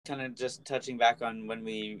kind of just touching back on when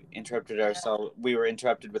we interrupted ourselves, we were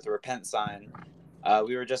interrupted with the repent sign.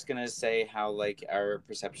 We were just gonna say how like our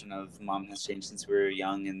perception of mom has changed since we were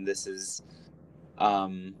young, and this is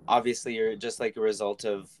obviously you're just like a result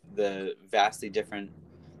of the vastly different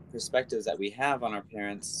perspectives that we have on our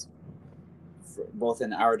parents, both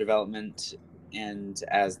in our development and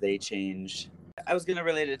as they change. I was gonna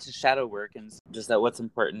relate it to shadow work, and just that what's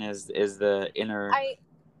important is the inner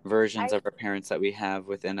versions of our parents that we have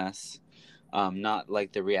within us, not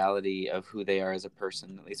like the reality of who they are as a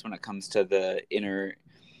person. At least when it comes to the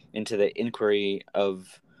into the inquiry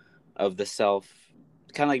of the self.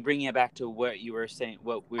 Kind of like bringing it back to what you were saying,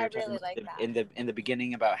 what we were talking about in the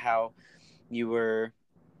beginning about how you were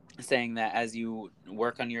saying that as you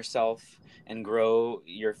work on yourself and grow,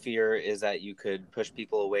 your fear is that you could push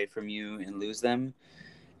people away from you and lose them.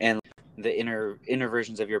 And the inner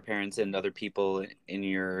versions of your parents and other people in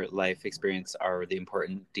your life experience are the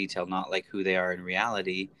important detail, not like who they are in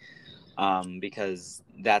reality, because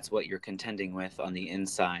that's what you're contending with on the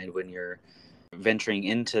inside when you're venturing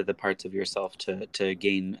into the parts of yourself to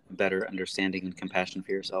gain better understanding and compassion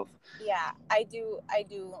for yourself. Yeah, I do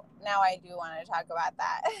now I do want to talk about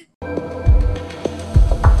that.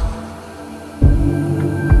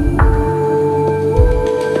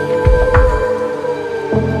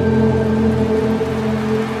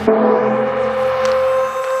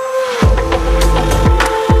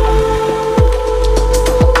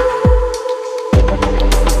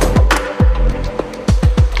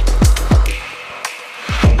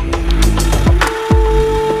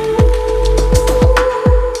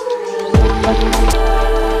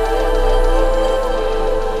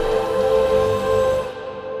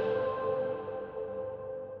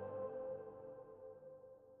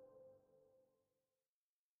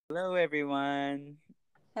 Hello, everyone.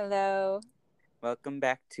 Hello. Welcome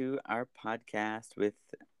back to our podcast with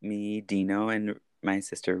me, Dino, and my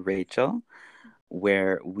sister, Rachel,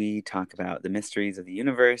 where we talk about the mysteries of the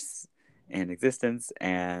universe and existence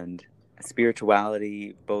and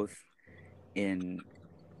spirituality, both in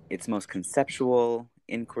its most conceptual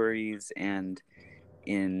inquiries and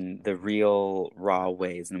in the real, raw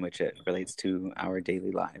ways in which it relates to our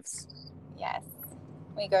daily lives. Yes.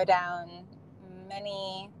 We go down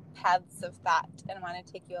many paths of thought and want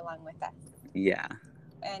to take you along with us. Yeah.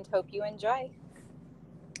 And hope you enjoy.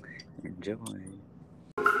 Enjoy.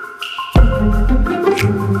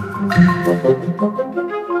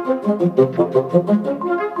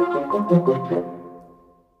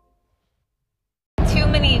 Too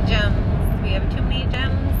many gems. We have too many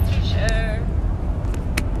gems to share.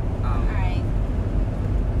 All right.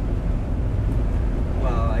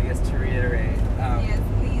 Well, I guess to reiterate. Yes,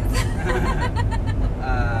 please.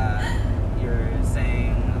 You're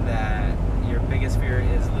saying that your biggest fear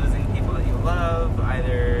is losing people that you love,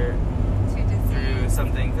 either through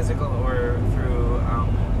something physical or through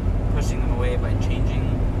pushing them away by changing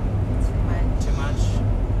too much.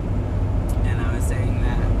 And I was saying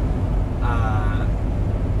that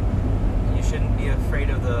you shouldn't be afraid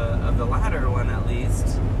of the latter one, at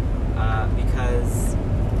least, because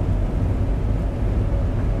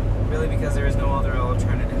there is no other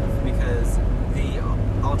alternative. Because the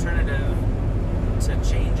alternative to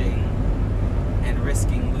changing and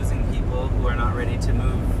risking losing people who are not ready to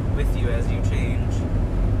move with you as you change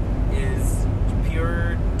is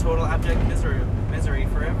pure, total, abject misery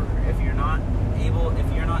forever. If you're not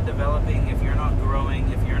developing, if you're not growing,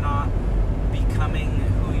 if you're not becoming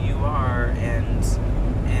who you are and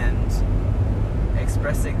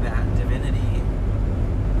expressing that divinity,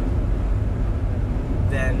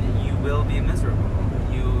 then you will be miserable.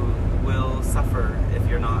 You will suffer if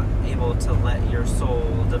you're not able to let your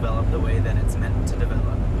soul develop the way that it's meant to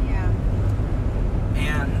develop. Yeah.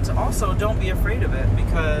 And also, don't be afraid of it,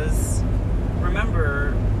 because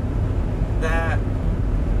remember that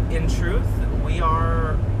in truth, we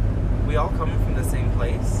all come from the same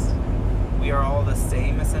place. We are all the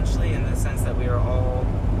same, essentially, in the sense that we are all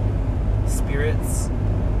spirits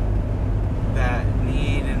that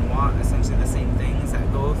need and want essentially the same things,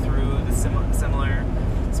 that go through the similar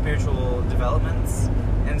spiritual developments.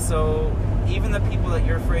 And so even the people that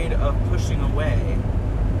you're afraid of pushing away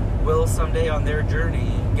will someday on their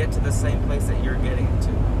journey get to the same place that you're getting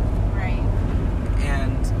to. Right.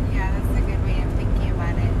 And yeah, that's a good way of thinking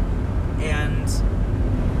about it. And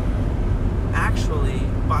actually,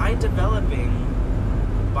 by developing,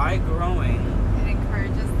 by growing, it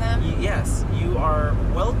encourages them. Yes, you are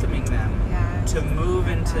welcoming them to move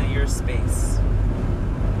into your space.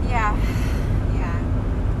 Yeah.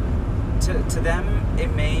 To them,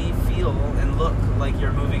 it may feel and look like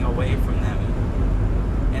you're moving away from them.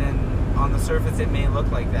 And on the surface it may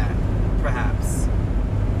look like that, perhaps.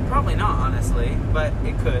 Probably not, honestly, but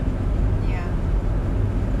it could. Yeah.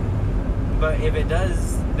 But if it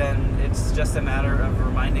does, then it's just a matter of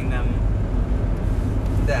reminding them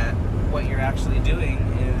that what you're actually doing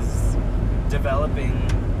is developing,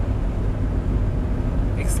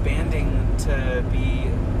 expanding to be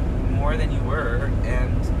more than you were,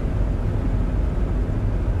 and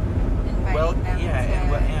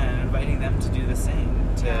inviting them to do the same.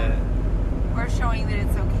 Or showing that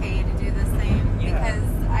it's okay to do the same. Yeah. Because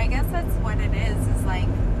I guess that's what it is like,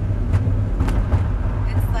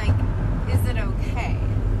 it's like, is it okay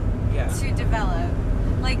to develop?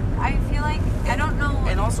 Like, I feel like, I don't know.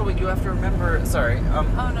 And also what you have to remember, is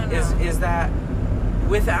that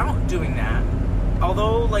without doing that,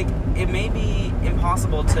 although, like, it may be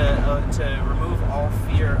impossible to remove all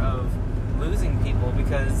fear of losing people,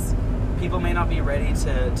 because people may not be ready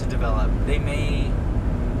to develop. They may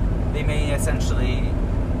essentially,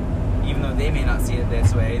 even though they may not see it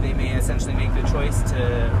this way, they may essentially make the choice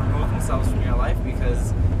to remove themselves from your life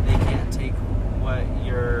because they can't take what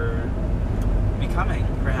you're becoming,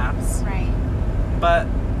 perhaps. Right. But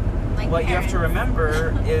like what parents. you have to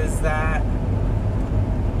remember is that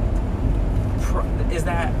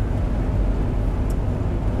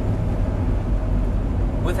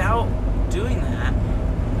without doing that,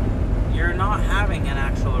 you're not having an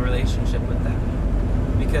actual relationship with them,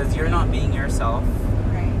 because you're not being yourself,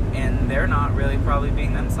 right, and they're not really probably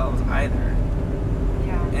being themselves either.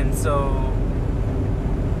 Yeah. And so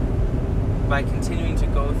by continuing to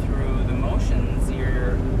go through the motions,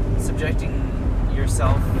 you're subjecting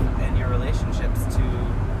yourself and your relationships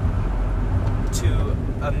to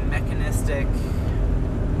a mechanistic,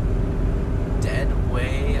 dead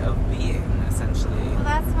way of being, essentially. Well,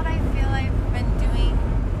 that's what I feel I've been doing.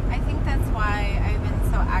 I think that's why I've been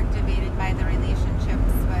so activated by the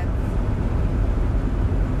relationships with,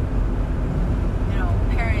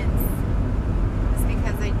 parents, is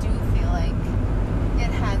because I do feel like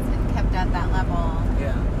it has been kept at that level.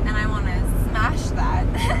 Yeah. And I want to smash that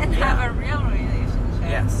and have a real relationship.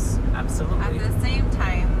 Yes, absolutely. At the same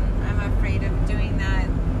time, I'm afraid of doing that,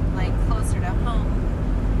 like, closer to home.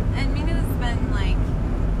 And Minu's been,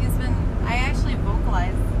 I actually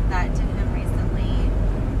vocalized that to him recently,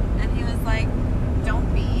 and he was like,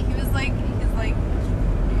 don't be. He was like,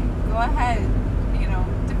 go ahead,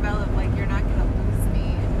 develop, like, you're not going to lose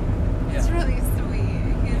me. It's really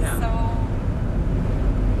sweet.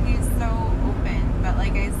 He's so open, but,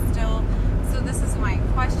 like, so this is my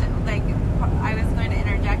question, like, I was going to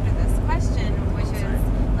interject with this question, which is,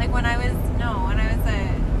 like, when I was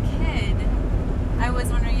a kid, I was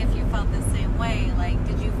wondering if you felt the same way. Like,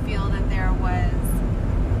 did you feel that there was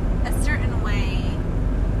a certain way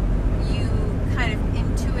you kind of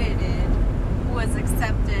intuited was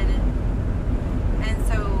accepted, and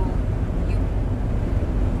so you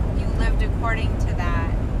lived according to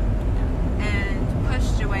that and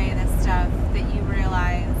pushed away the stuff that you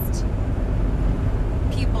realized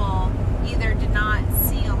people either did not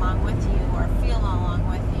see along with you or feel along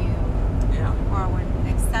with you, or would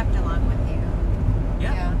accept along with you?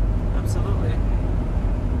 Yeah.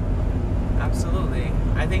 Absolutely.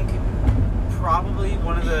 I think probably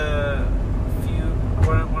one of the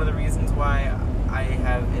reasons why I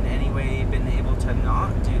have in any way been able to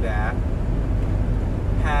not do that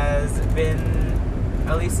has been,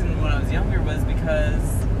 at least when I was younger, was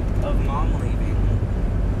because of Mom leaving.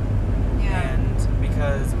 Yeah. And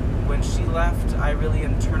because when she left, I really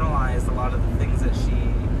internalized a lot of the things that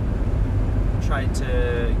she tried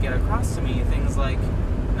to get across to me. Things like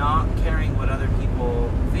not caring what other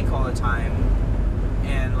people think all the time,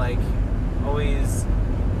 and like always,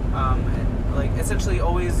 essentially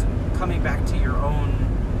always coming back to your own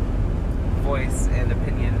voice and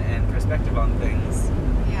opinion and perspective on things.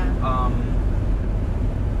 Yeah.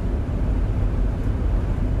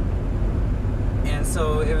 And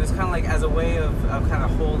so it was kind of like as a way of kind of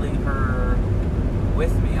holding her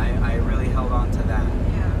with me. I really held on to that.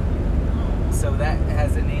 Yeah. So that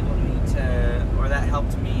has enabled me that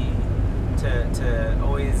helped me to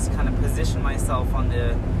always kind of position myself on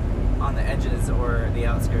the edges or the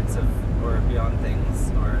outskirts of, or beyond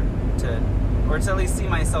things, or to at least see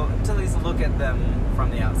myself, to at least look at them from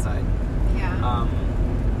the outside. Yeah.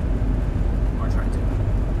 Or try to.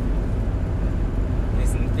 At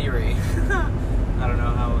least in theory. I don't know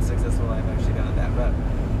how successful I've actually been at that, but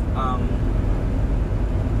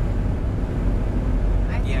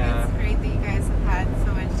I think it's great that you guys have had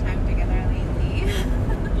so much time together lately.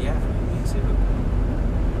 Yeah, me too.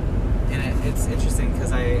 And it's interesting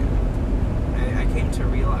because I came to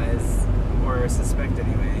realize, or suspect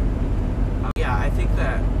anyway, I think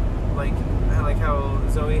that, like,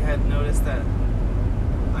 had noticed that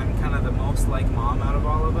I'm kind of the most like mom out of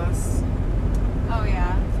all of us, Oh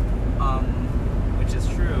yeah. which is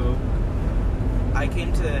true. I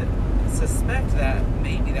came to suspect that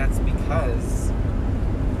maybe that's because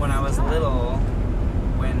when I was little,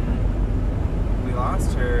 when we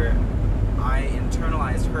lost her, I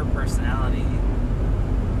internalized her personality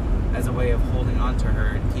as a way of holding on to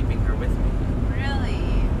her and keeping her with me. Really?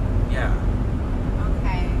 Yeah.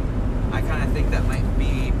 Okay. I kind of think that might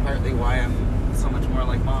be partly why I'm so much more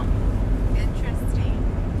like mom. Interesting.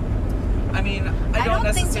 I mean, I don't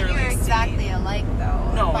think that necessarily you're exactly alike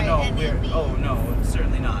though. No, by no, any means. no,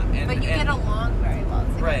 certainly not. And, But you get along very well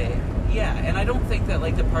together. Right. Yeah, and I don't think that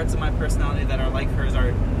like the parts of my personality that are like hers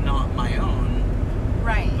are not my own.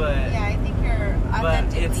 Right. But yeah, I think you're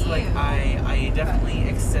authentically But it's like you. I definitely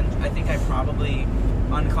I think I probably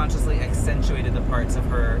unconsciously accentuated the parts of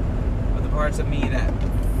her, or the parts of me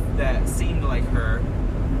that seemed like her,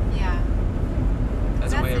 Yeah.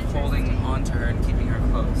 as a way of holding interesting. on to her and keeping her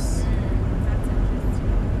close. That's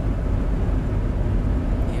interesting.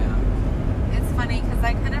 Yeah. It's funny because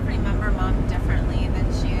I kind of remember mom differently than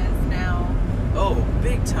she is now. Oh,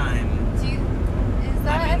 big time. Is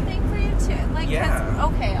that a thing for you too? Like, 'cause- Yeah.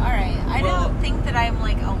 okay, all right. I Well- don't think that I'm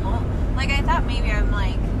like alone. Like, I thought maybe I'm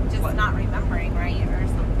like just What? not remembering, right, or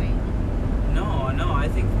something. No, I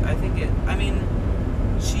think it. I mean,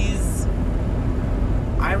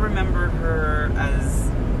 I remember her as.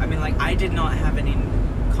 I mean, like I did not have any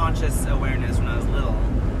conscious awareness when I was little.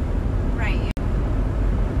 Right.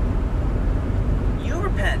 You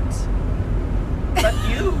repent. But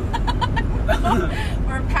you.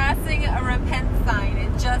 We're passing a repent sign.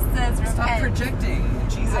 It just says repent. Stop projecting,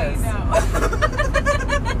 Jesus. I know.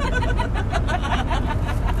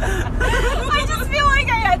 I just feel like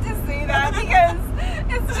I had to say that because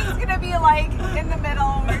it's just gonna be like in the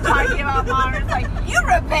middle we're talking about mom. It's like you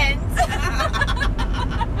repent,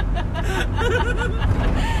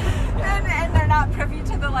 and they're not privy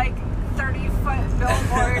to the like 30-foot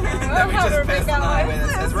billboard or That we just however passed big that by was. with.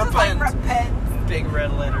 It says It's just like, repent. repent. Big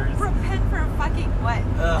red letters. Repent for fucking what?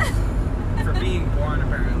 Ugh. For being born,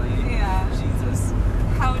 apparently. Yeah. Jesus.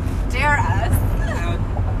 How dare us? How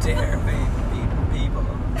dare people.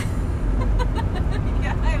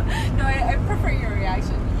 Yeah, I prefer your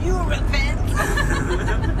reaction. You repent.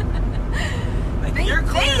 Like, you're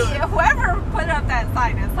clearly. Whoever put up that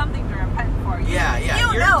sign has something to repent for. Yeah.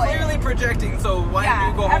 You You're know clearly it. projecting, so why don't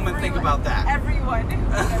you go home and think about that? Everyone who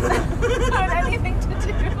had anything to do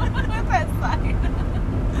with that sign.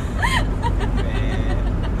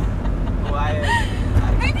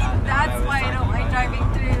 Maybe that's why I don't like driving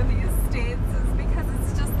through these states, is because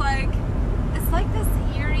it's just like, it's like this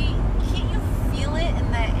eerie, can't you feel it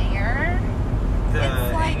in the air? The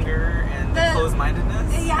It's like anger and the the-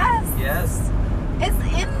 closed-mindedness? Yes. Yes. It's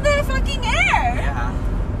in the fucking air. Yeah.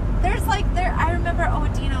 There's like, I remember,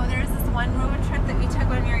 Dino, there's this one road trip that we took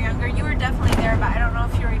when we were younger. You were definitely there, but I don't know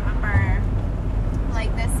if you remember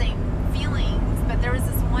like the same feelings. But there was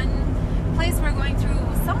this one place we're going through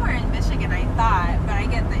somewhere in Michigan, I thought, but I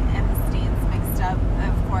get the M states mixed up,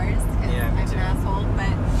 of course, because Yeah, me I'm too. an asshole.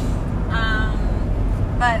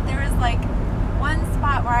 But there was like one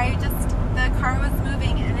spot where the car was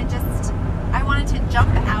moving, and I wanted to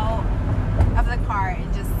jump out of the car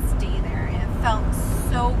and just stay there, and it felt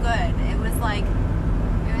so good. It was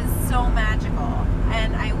so magical,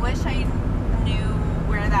 and I wish I knew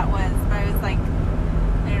where that was, but I was like,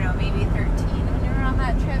 I don't know, maybe 13 when you were on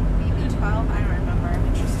that trip, maybe 12, I don't remember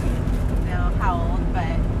now how old,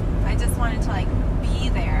 but I just wanted to like be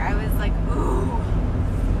there. I was like, ooh.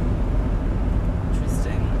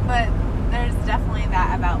 Interesting. But there's definitely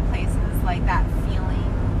that about places, like that feeling.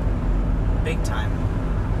 Big time.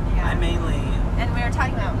 Yeah. And we were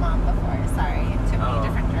talking about mom before. Sorry, it took me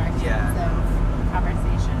different directions of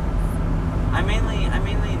conversation. I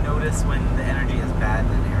mainly notice when the energy is bad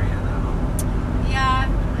in an area, though. Yeah.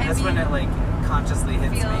 That's when it like consciously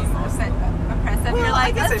hits feels me most. oppressive. Well, You're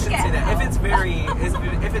like, I guess I let's shouldn't get say that.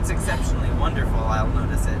 help. If it's exceptionally wonderful, I'll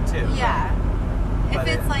notice it too. Yeah. But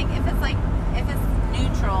If it's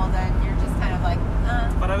neutral, then you're just kind of like,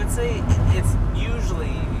 But I would say it's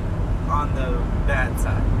usually on the bad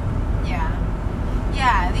side. yeah.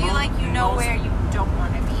 Yeah, you know most- where you don't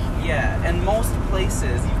want to be. Yeah, and most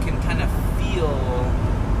places you can kind of feel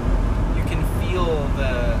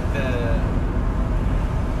the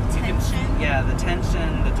Tension? the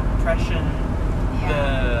tension, the depression,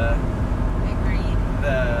 Yeah. Agreed.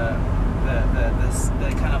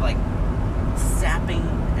 the kind of like sapping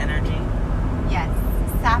energy. Yes.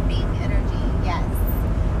 Sapping energy. Yes.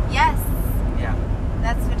 Yes. Yeah.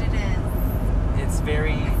 That's what it is. It's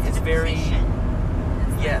very It's very depletion.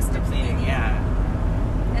 yes. Yes, depleting. Yeah.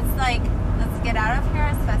 It's like, let's get out of here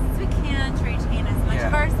as fast as we can to retain as much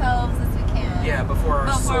of ourselves as we can. Yeah, before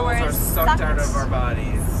our souls are sucked out of our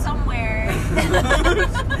bodies. Somewhere.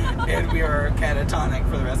 And we are catatonic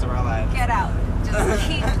for the rest of our lives. Get out. Just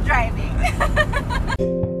keep driving.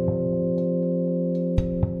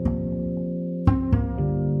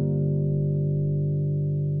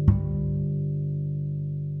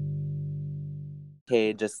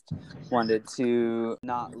 Okay, just wanted to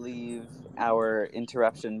not leave our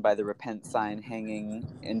interruption by the repent sign hanging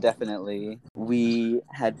indefinitely. We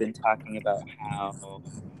had been talking about how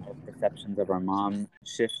our perceptions of our mom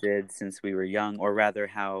shifted since we were young, or rather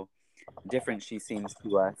how different she seems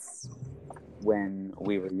to us when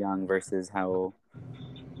we were young versus how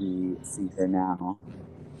we see her now.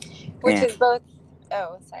 Which is both...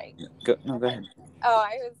 Oh, sorry. Go ahead. Oh,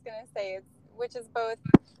 I was going to say, which is both,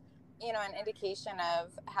 an indication of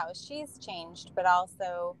how she's changed, but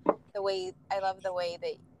also I love the way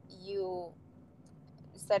that you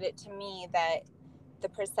said it to me, that the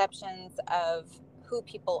perceptions of who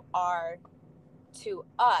people are to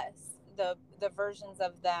us, the versions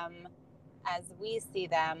of them as we see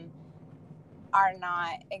them, are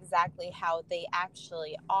not exactly how they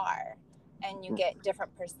actually are. And you get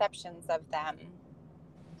different perceptions of them.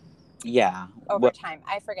 Yeah. Over time.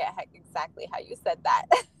 I forget exactly how you said that.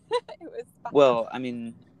 It was fun. Well, I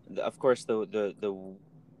mean, of course, the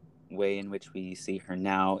way in which we see her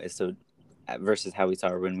now is so versus how we saw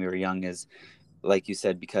her when we were young is, like you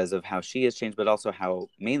said, because of how she has changed, but also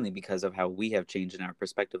mainly because of how we have changed in our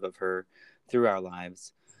perspective of her through our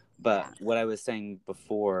lives. But what I was saying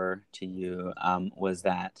before to you was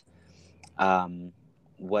that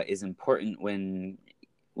what is important when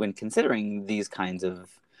considering these kinds of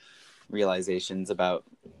realizations about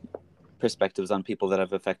perspectives on people that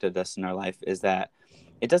have affected us in our life is that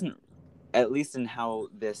it doesn't, at least in how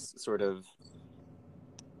this sort of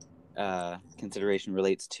consideration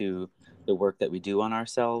relates to the work that we do on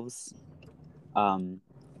ourselves,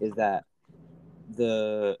 is that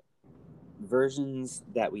the versions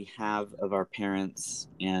that we have of our parents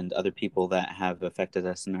and other people that have affected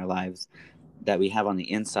us in our lives that we have on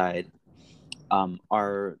the inside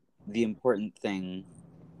are the important thing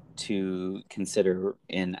to consider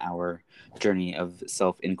in our journey of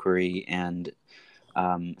self-inquiry and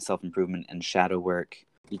self-improvement and shadow work,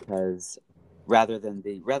 because rather than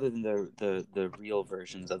the real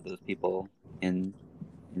versions of those people in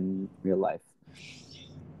real life,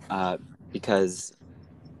 because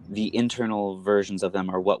the internal versions of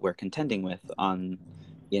them are what we're contending with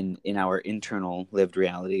in our internal lived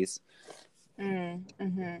realities.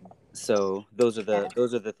 Mm-hmm. So those are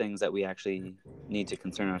the things that we actually need to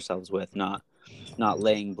concern ourselves with, not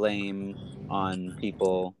laying blame on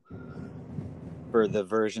people for the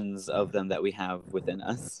versions of them that we have within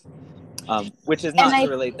us, which is not to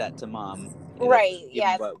relate that to mom, right?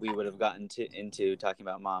 Yeah, what we would have gotten into talking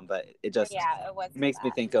about mom, but it just it makes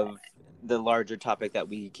me think of the larger topic that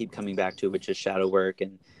we keep coming back to, which is shadow work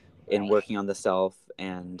and working on the self.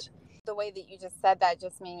 And the way that you just said that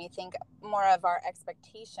just made me think more of our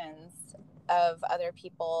expectations of other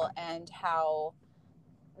people and how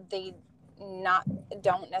they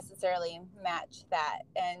don't necessarily match that,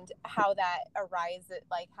 and how that arises,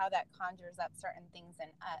 like how that conjures up certain things in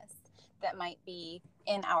us that might be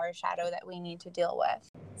in our shadow that we need to deal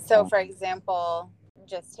with. So for example,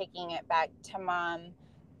 just taking it back to mom,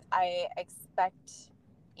 I expect,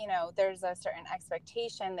 there's a certain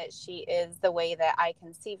expectation that she is the way that I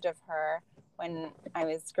conceived of her when I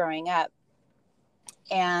was growing up,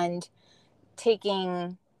 and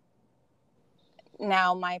taking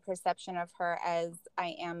now my perception of her as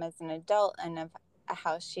I am as an adult and of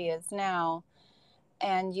how she is now,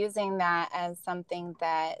 and using that as something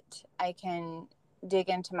that I can dig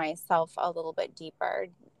into myself a little bit deeper,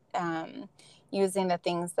 using the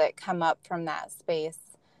things that come up from that space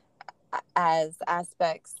as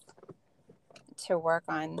aspects to work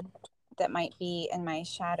on that might be in my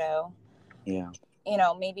shadow. Yeah.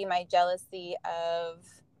 Maybe my jealousy of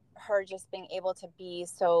her just being able to be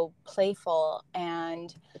so playful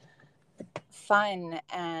and fun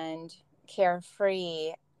and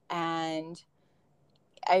carefree, and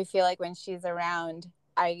I feel like when she's around,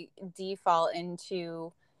 I default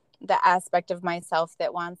into the aspect of myself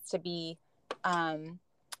that wants to be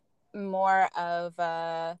more of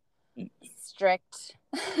a strict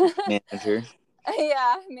manager.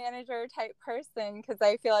 Manager type person, because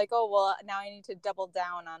I feel like, now I need to double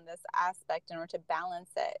down on this aspect in order to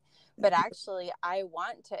balance it. But actually, I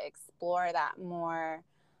want to explore that more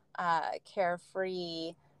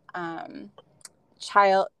carefree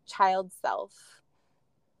child self.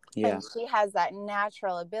 Yeah. And she has that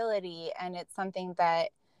natural ability, and it's something that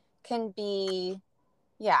can be,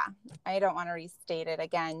 yeah, I don't want to restate it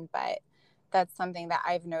again, but that's something that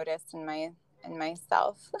I've noticed in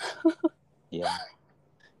myself. Yeah.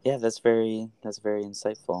 Yeah, that's very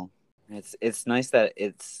insightful. It's nice that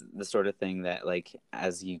it's the sort of thing that, like,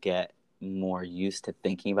 as you get more used to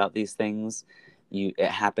thinking about these things,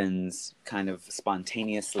 it happens kind of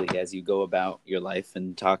spontaneously as you go about your life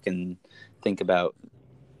and talk and think about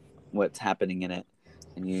what's happening in it,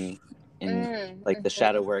 and like the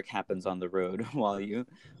shadow work happens on the road while you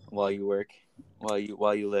work, while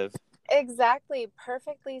you live. Exactly.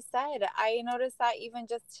 Perfectly said. I noticed that even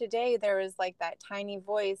just today, there was like that tiny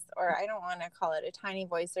voice, or I don't want to call it a tiny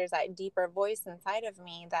voice. There's that deeper voice inside of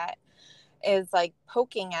me that is like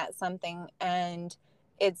poking at something. And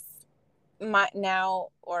it's now,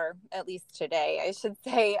 or at least today, I should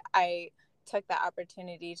say, I took the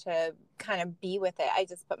opportunity to kind of be with it. I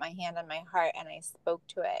just put my hand on my heart and I spoke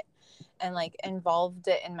to it and like involved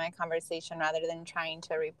it in my conversation rather than trying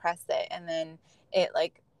to repress it. And then it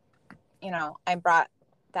like, I brought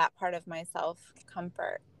that part of myself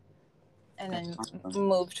comfort and then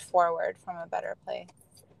moved forward from a better place.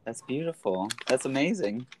 That's beautiful. That's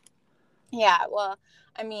amazing. Yeah. Well,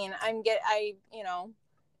 I mean,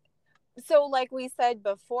 so like we said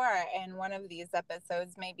before in one of these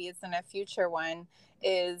episodes, maybe it's in a future one,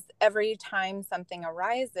 is every time something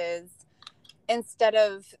arises, instead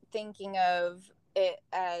of thinking of it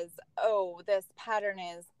as, oh, this pattern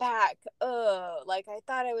is back, like I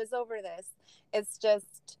thought I was over this, it's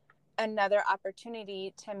just another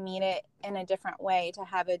opportunity to meet it in a different way, to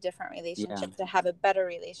have a different relationship, to have a better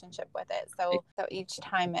relationship with it. So each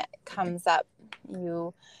time it comes up,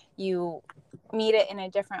 you meet it in a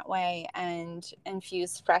different way and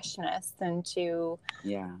infuse freshness into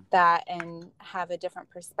that and have a different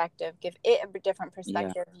perspective, give it a different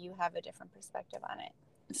perspective. You have a different perspective on it.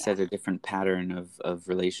 Set a different pattern of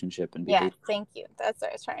relationship and behavior. Yeah, thank you. That's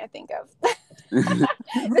what I was trying to think of.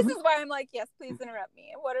 This is why I'm like, yes, please interrupt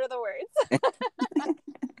me. What are the words?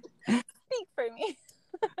 Speak for me.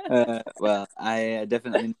 Well, I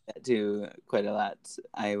definitely need that too quite a lot.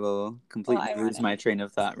 I will completely lose my train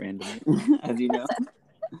of thought randomly, as you know.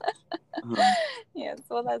 Yes,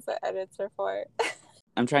 well, that's what edits are for.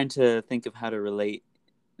 I'm trying to think of how to relate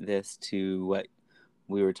this to what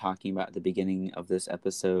we were talking about at the beginning of this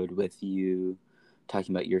episode, with you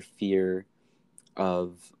talking about your fear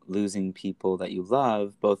of losing people that you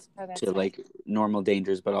love, both to like normal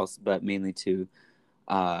dangers, but mainly to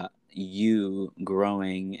you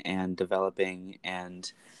growing and developing,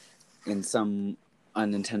 and in some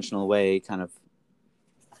unintentional way kind of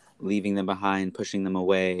leaving them behind, pushing them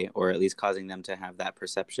away, or at least causing them to have that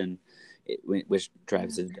perception, which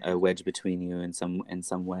drives a wedge between you in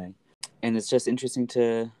some way. And it's just interesting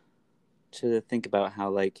to think about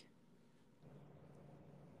how, like,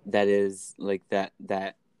 that is like that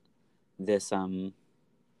this I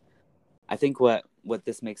think what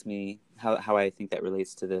this makes me, how I think that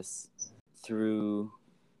relates to this, through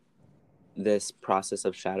this process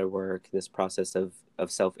of shadow work, this process of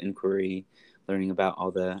self-inquiry, learning about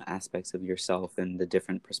all the aspects of yourself and the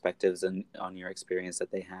different perspectives on your experience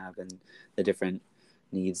that they have, and the different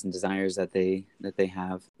needs and desires that they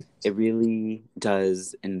have. It really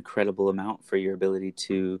does an incredible amount for your ability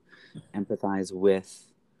to empathize with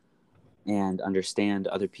and understand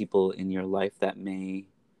other people in your life that may,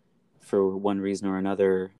 for one reason or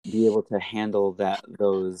another, be able to handle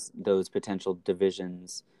those potential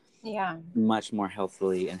divisions much more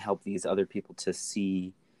healthily, and help these other people to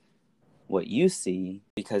see what you see,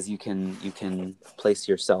 because you can place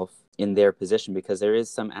yourself in their position, because there is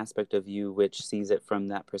some aspect of you which sees it from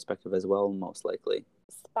that perspective as well, most likely.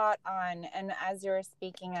 Spot on. And as you were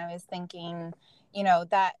speaking, I was thinking,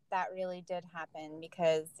 that really did happen,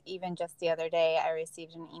 because even just the other day I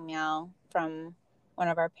received an email from one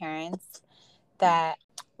of our parents that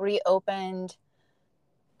reopened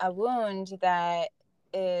a wound that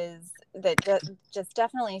just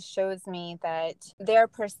definitely shows me that their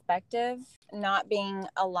perspective not being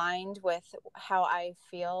aligned with how I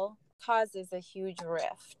feel causes a huge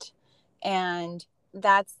rift. And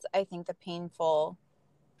that's, I think, the painful,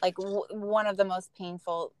 like one of the most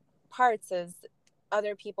painful parts is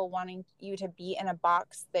other people wanting you to be in a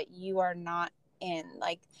box that you are not in.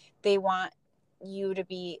 Like, they want you to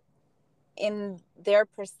be in their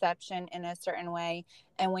perception in a certain way,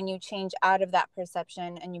 and when you change out of that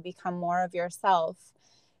perception and you become more of yourself,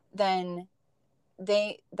 then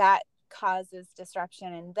that causes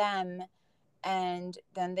disruption in them, and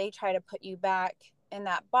then they try to put you back in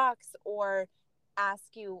that box, or ask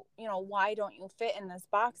you, why don't you fit in this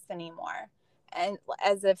box anymore? and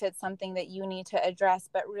as if it's something that you need to address,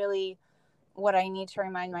 but really what I need to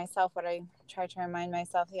remind myself, what I tried to remind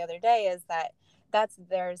myself the other day, is that that's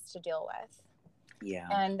theirs to deal with. Yeah.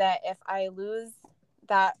 And that if I lose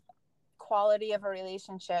that quality of a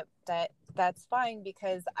relationship, that's fine,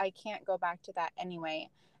 because I can't go back to that anyway,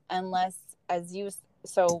 unless, as you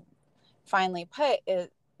so finally put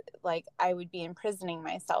it, like, I would be imprisoning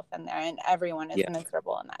myself in there, and everyone is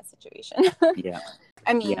miserable in that situation. Yeah.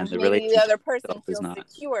 I mean, and the maybe the other person itself is feels not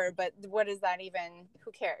secure, but what is that even?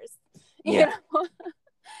 Who cares? Yeah. You know?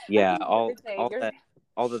 Yeah. At the end of the day,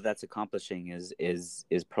 All that's accomplishing is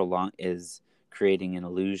creating an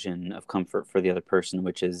illusion of comfort for the other person,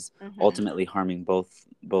 which is ultimately harming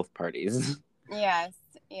both parties. Yes.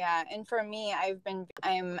 Yeah. And for me,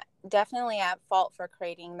 I'm definitely at fault for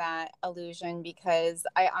creating that illusion, because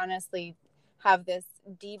I honestly have this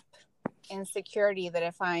deep insecurity that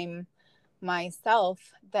if I'm myself,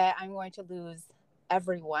 that I'm going to lose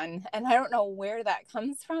everyone. And I don't know where that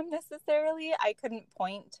comes from necessarily. I couldn't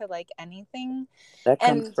point to like anything. That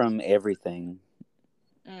comes from everything.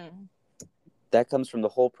 That comes from the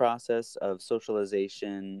whole process of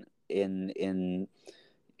socialization in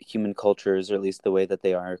human cultures, or at least the way that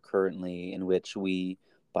they are currently, in which we,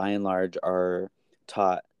 by and large, are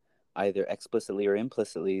taught either explicitly or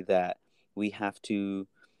implicitly that we have to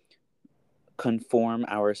conform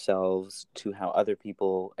ourselves to how other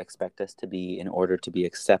people expect us to be in order to be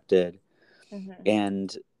accepted.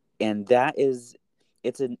 And that is,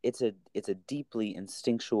 it's a deeply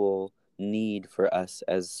instinctual need for us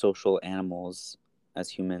as social animals, as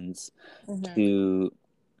humans, to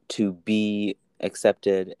be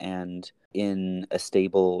accepted and in a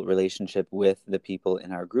stable relationship with the people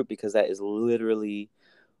in our group, because that is literally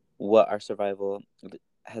what our survival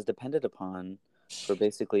has depended upon for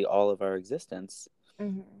basically all of our existence.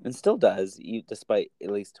 And still does, despite, at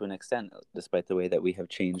least to an extent, despite the way that we have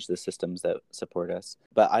changed the systems that support us.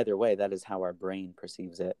 But either way, that is how our brain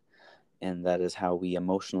perceives it, and that is how we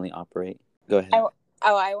emotionally operate. Go ahead.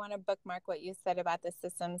 I want to bookmark what you said about the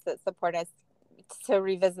systems that support us, to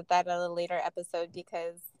revisit that at a later episode,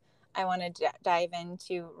 because I want to dive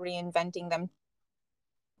into reinventing them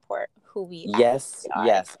for who we are. Yes,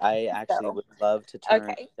 I actually would love to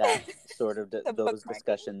turn that sort of those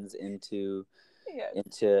discussions into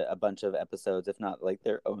a bunch of episodes, if not like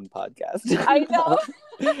their own podcast. I know.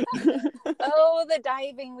 Oh, the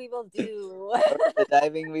diving we will do.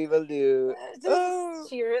 Just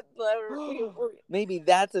cheer Maybe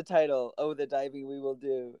that's a title. Oh, the diving we will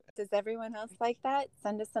do. Does everyone else like that?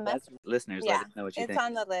 Send us a message. Listeners, let us know what you think. It's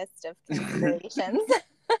on the list of considerations.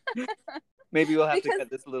 Maybe we'll have to cut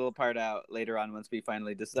this little part out later on once we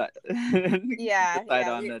finally decide on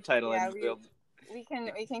the title. Yeah, we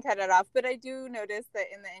can cut it off. But I do notice that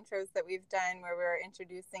in the intros that we've done, where we're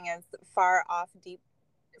introducing as far out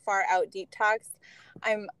deep talks,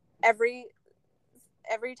 I'm every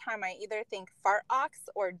time I either think fart ox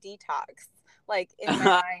or detox, like in my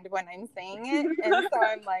mind when I'm saying it, and so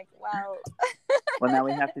I'm like, wow. Well, now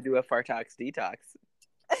we have to do a fartox detox.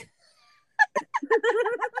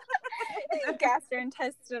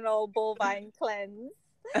 Gastrointestinal bovine cleanse.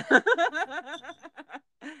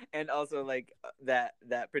 And also like that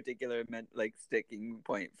particular sticking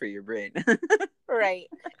point for your brain. Right.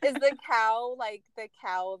 Is the cow like the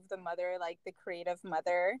cow of the mother, like the creative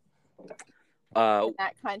mother? In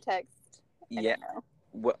that context? I don't know.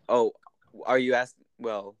 What? Oh, are you asking?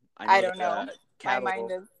 Well, I don't know. Cattle, my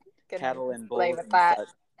mind is cattle and bulls play with that.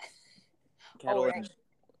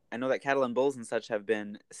 I know that cattle and bulls and such have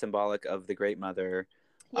been symbolic of the Great Mother,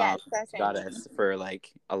 goddess, for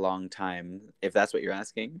like a long time. If that's what you're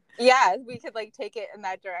asking. Yeah, we could like take it in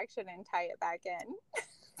that direction and tie it back in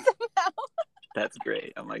somehow. That's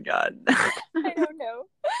great. Oh my god. I don't know.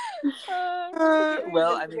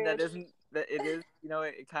 Well, I mean, it is,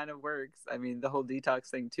 it kind of works. I mean, the whole detox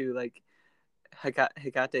thing too, like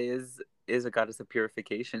Hecate is a goddess of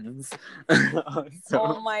purifications. So.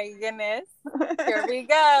 Oh my goodness. Here we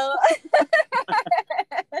go.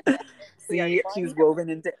 See, she's woven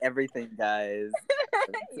into everything, guys.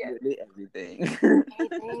 Absolutely everything.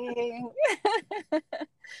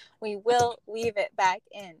 We will weave it back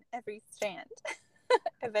in every strand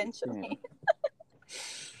eventually.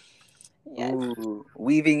 Yes. Ooh,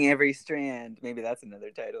 weaving every strand. Maybe that's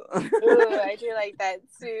another title. Ooh, I do like that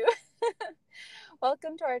too.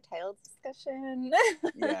 Welcome to our title discussion.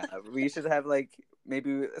 Yeah, we should have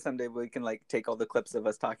maybe someday we can take all the clips of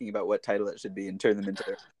us talking about what title it should be and turn them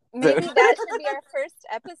into. Maybe that should be our first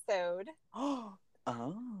episode. Oh,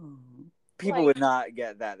 people would not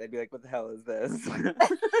get that. They'd be like, "What the hell is this?"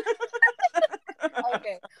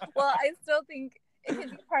 Okay. Well, I still think It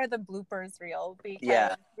could be part of the bloopers reel because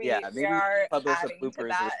Yeah, we maybe we are publish a adding to bloopers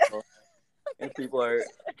that. reel if people are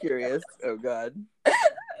curious. Oh God.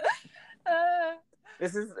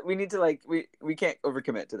 We need to like we can't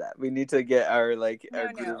overcommit to that. We need to get our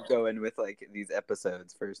our group going with like these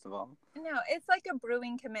episodes first of all. No, it's like a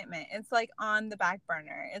brewing commitment. It's like on the back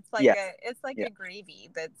burner. It's like a gravy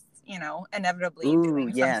that's, inevitably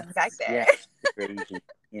doing something back there. Yes, gravy.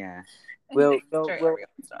 Yeah. We'll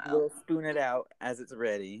spoon it out as it's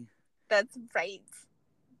ready. That's right.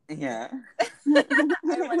 Yeah. I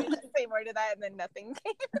wanted to say more to that and then nothing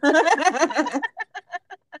came.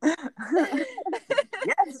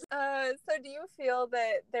 Yes. So do you feel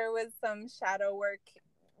that there was some shadow work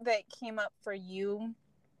that came up for you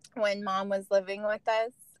when Mom was living with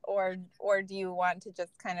us, or do you want to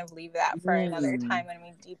just kind of leave that for another time when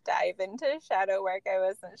we deep dive into shadow work? I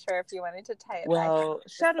wasn't sure if you wanted to tie it back. Well,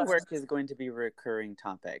 shadow work is going to be a recurring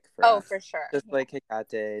topic for us. For sure. Just like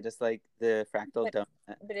Hecate, just like the fractal donut.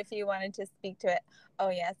 But if you wanted to speak to it,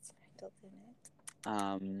 yes, fractal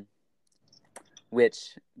donut.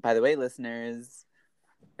 Which, by the way, listeners,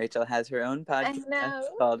 Rachel has her own podcast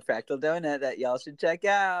called Fractal Donut that y'all should check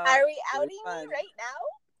out. Are we outing me right now?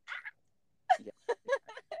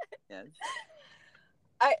 Yes.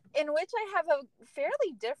 In which I have a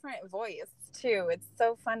fairly different voice too. It's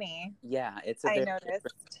so funny. Yeah, it's a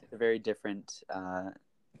very different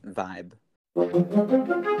vibe.